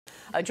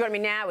Joining me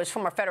now is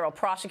former federal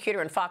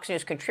prosecutor and Fox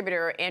News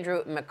contributor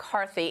Andrew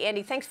McCarthy.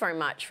 Andy, thanks very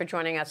much for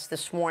joining us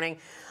this morning.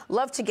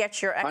 Love to get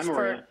your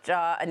expert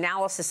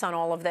analysis on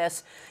all of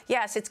this.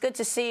 Yes, it's good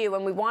to see you,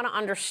 and we want to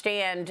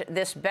understand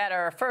this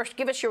better. First,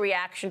 give us your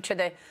reaction to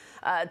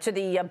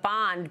the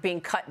bond being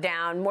cut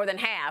down more than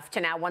half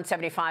to now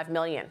 $175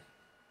 million.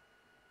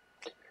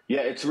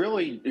 Yeah, it's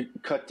really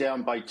cut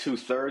down by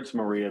 2/3,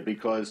 Maria,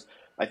 because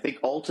I think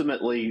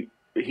ultimately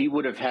he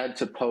would have had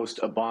to post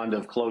a bond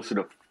of closer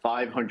to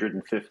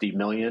 $550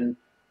 million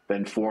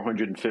than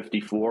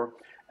 $454.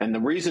 And the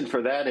reason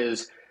for that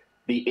is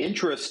the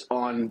interest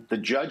on the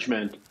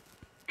judgment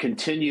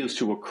continues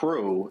to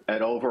accrue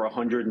at over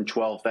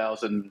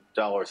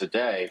 $112,000 a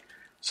day.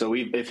 So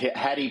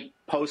had he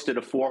posted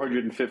a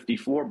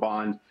 454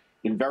 bond,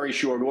 in very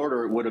short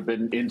order, it would have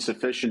been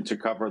insufficient to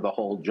cover the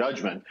whole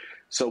judgment.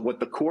 So what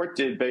the court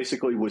did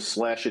basically was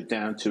slash it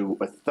down to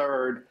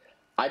 1/3.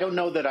 I don't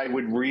know that I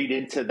would read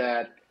into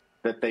that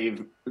they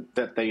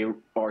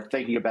are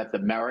thinking about the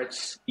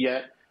merits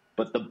yet,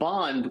 but the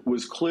bond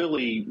was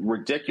clearly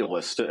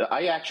ridiculous.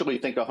 I actually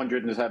think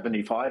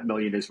 $175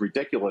 million is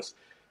ridiculous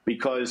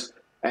because,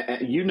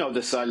 and you know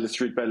this side of the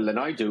street better than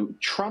I do,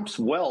 Trump's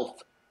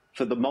wealth,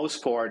 for the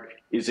most part,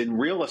 is in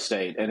real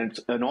estate, and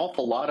an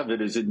awful lot of it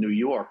is in New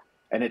York.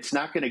 And it's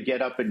not going to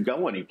get up and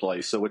go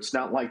anyplace. So it's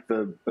not like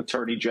the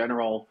attorney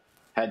general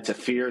had to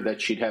fear that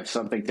she'd have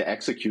something to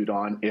execute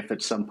on if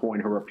at some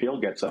point her appeal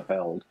gets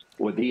upheld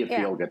or the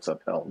appeal gets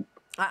upheld.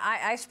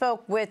 I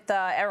spoke with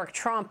Eric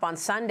Trump on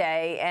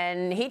Sunday,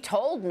 and he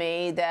told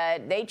me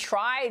that they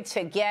tried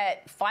to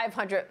get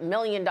 $500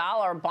 million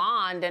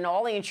bond, and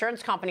all the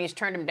insurance companies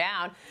turned him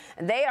down.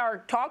 And they are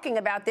talking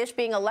about this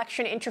being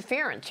election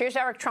interference. Here's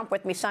Eric Trump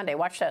with me Sunday.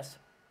 Watch this.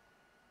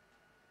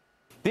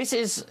 This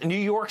is New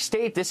York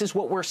State. This is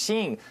what we're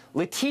seeing.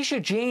 Letitia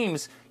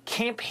James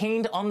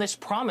campaigned on this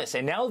promise,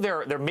 and now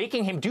they're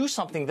making him do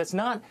something that's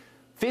not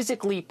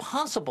physically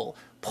possible.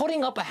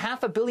 Putting up a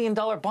 $500 million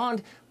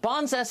bond.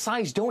 Bonds that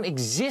size don't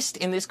exist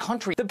in this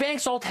country. The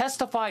banks all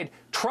testified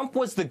Trump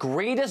was the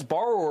greatest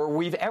borrower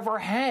we've ever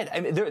had. I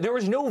mean, there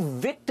was no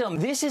victim.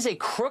 This is a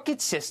crooked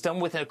system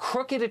with a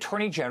crooked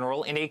attorney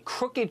general in a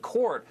crooked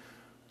court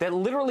that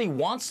literally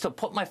wants to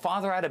put my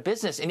father out of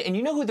business. And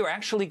you know who they're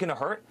actually going to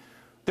hurt?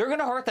 They're going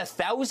to hurt the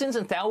thousands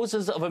and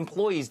thousands of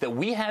employees that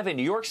we have in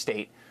New York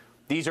State.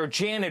 These are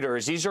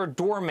janitors. These are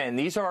doormen.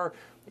 These are,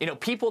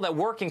 people that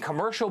work in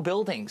commercial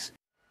buildings.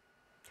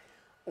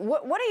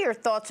 What are your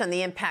thoughts on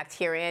the impact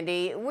here,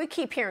 Andy? We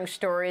keep hearing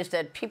stories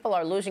that people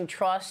are losing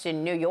trust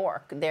in New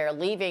York. They're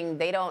leaving.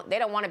 They don't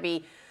want to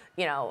be,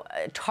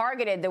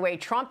 targeted the way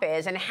Trump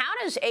is. And how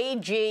does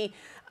the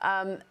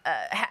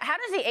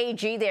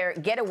AG there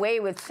get away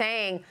with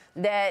saying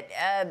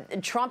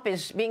that Trump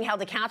is being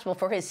held accountable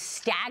for his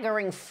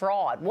staggering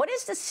fraud? What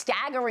is the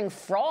staggering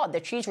fraud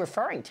that she's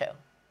referring to?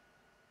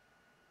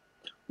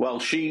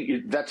 Well,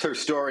 that's her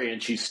story,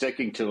 and she's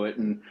sticking to it.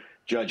 And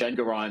Judge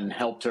Engoron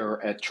helped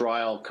her at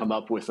trial come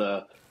up with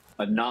a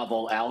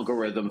novel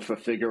algorithm for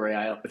figuring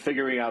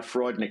out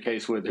fraud in a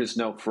case where there's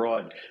no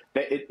fraud.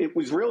 It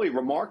was really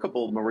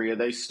remarkable, Maria.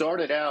 They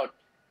started out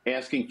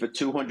asking for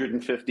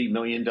 $250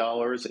 million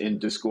in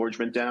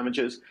disgorgement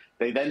damages.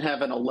 They then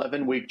have an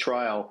 11-week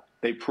trial.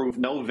 They prove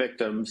no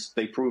victims.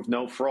 They prove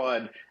no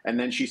fraud. And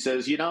then she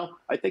says,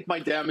 I think my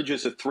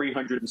damages are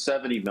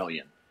 $370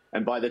 million.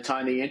 And by the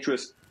time the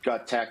interest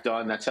got tacked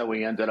on, that's how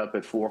we ended up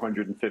at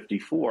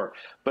 454.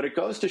 But it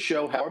goes to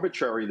show how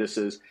arbitrary this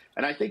is.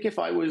 And I think if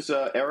I was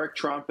Eric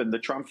Trump and the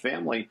Trump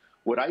family,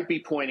 what I'd be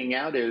pointing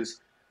out is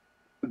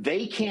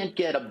they can't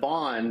get a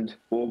bond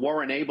or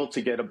weren't able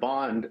to get a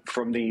bond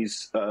from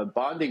these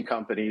bonding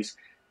companies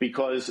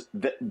because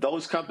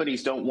those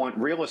companies don't want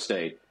real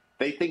estate.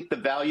 They think the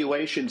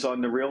valuations on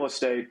the real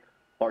estate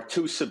are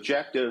too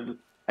subjective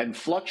and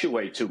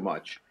fluctuate too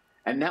much.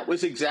 And that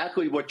was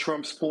exactly what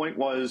Trump's point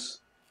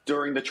was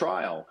during the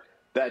trial,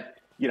 that,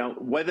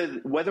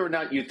 whether or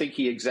not you think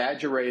he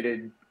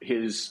exaggerated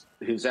his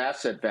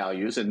asset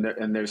values,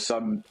 and there's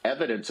some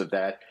evidence of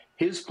that,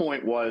 his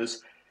point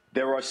was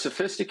there are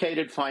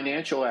sophisticated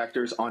financial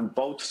actors on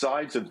both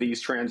sides of these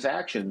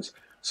transactions.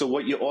 So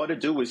what you ought to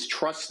do is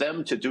trust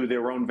them to do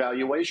their own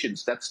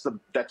valuations. That's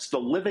the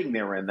living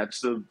they're in.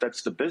 That's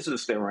the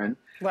business they're in.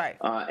 Right.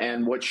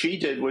 And what she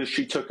did was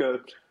she took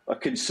a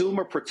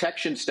consumer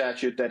protection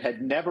statute that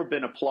had never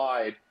been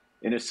applied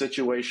in a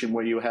situation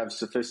where you have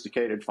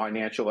sophisticated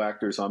financial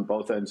actors on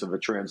both ends of a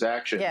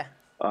transaction. Yeah.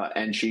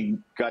 And she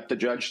got the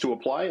judge to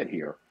apply it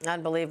here.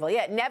 Unbelievable.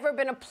 Yeah, never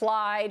been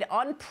applied,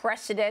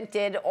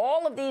 unprecedented,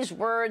 all of these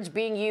words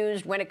being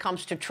used when it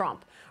comes to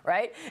Trump,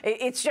 right?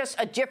 It's just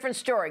a different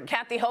story.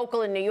 Kathy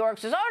Hochul in New York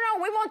says, oh,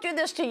 no, we won't do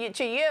this to you.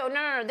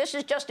 No, this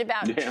is just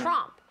about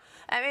Trump.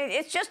 I mean,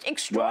 it's just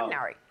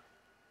extraordinary.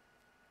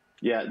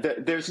 Well,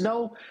 there's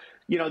no,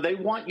 they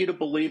want you to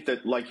believe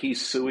that, like,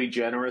 he's sui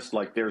generis,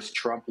 like there's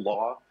Trump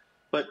law.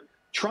 But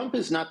Trump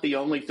is not the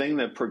only thing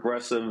that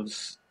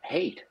progressives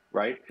hate.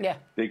 Right? Yeah.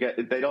 They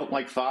don't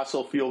like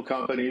fossil fuel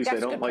companies.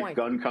 They don't like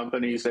gun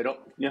companies. They don't.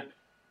 Yeah.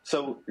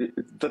 So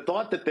the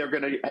thought that they're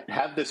going to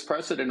have this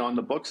precedent on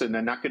the books and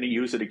they're not going to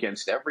use it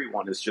against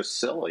everyone is just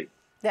silly.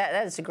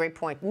 That is a great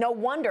point. No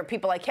wonder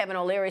people like Kevin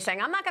O'Leary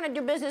saying, I'm not going to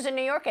do business in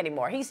New York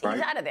anymore. He's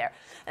out of there.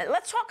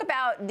 Let's talk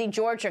about the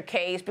Georgia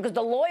case, because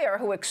the lawyer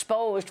who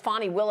exposed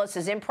Fonnie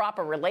Willis's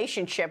improper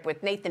relationship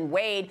with Nathan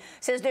Wade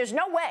says there's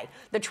no way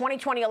the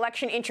 2020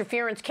 election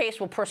interference case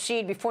will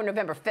proceed before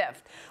November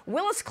 5th.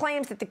 Willis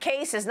claims that the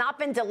case has not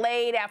been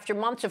delayed after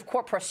months of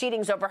court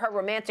proceedings over her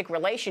romantic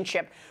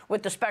relationship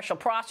with the special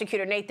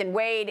prosecutor, Nathan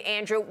Wade.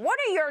 Andrew, what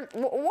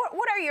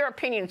are your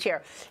opinions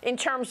here in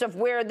terms of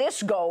where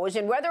this goes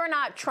and whether or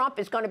not Trump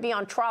is going to be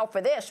on trial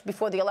for this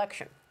before the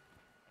election?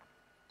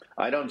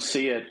 I don't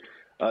see it.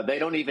 They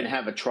don't even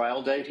have a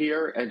trial date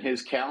here, and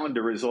his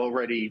calendar is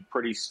already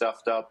pretty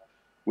stuffed up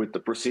with the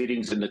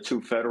proceedings in the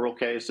 2 federal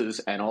cases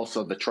and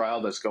also the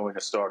trial that's going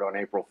to start on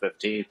April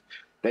 15th.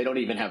 They don't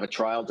even have a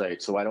trial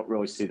date, so I don't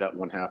really see that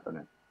one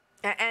happening.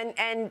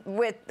 And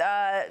with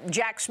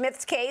Jack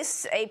Smith's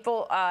case,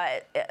 April,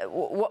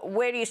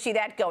 where do you see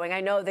that going? I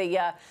know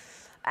the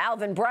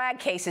Alvin Bragg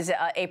case is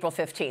April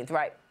 15th,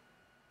 right?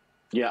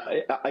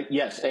 Yeah,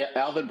 yes,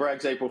 Alvin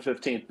Bragg's April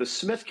 15th. The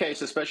Smith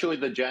case, especially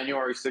the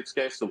January 6th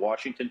case, the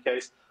Washington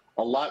case,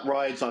 a lot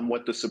rides on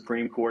what the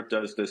Supreme Court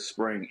does this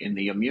spring in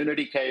the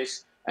immunity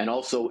case and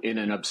also in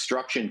an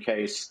obstruction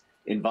case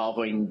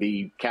involving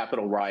the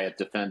Capitol riot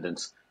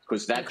defendants,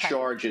 because that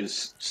charge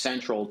is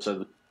central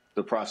to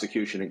the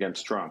prosecution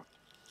against Trump.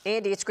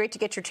 Andy, it's great to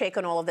get your take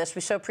on all of this.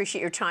 We so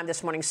appreciate your time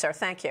this morning, sir.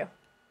 Thank you.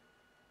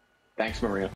 Thanks, Maria.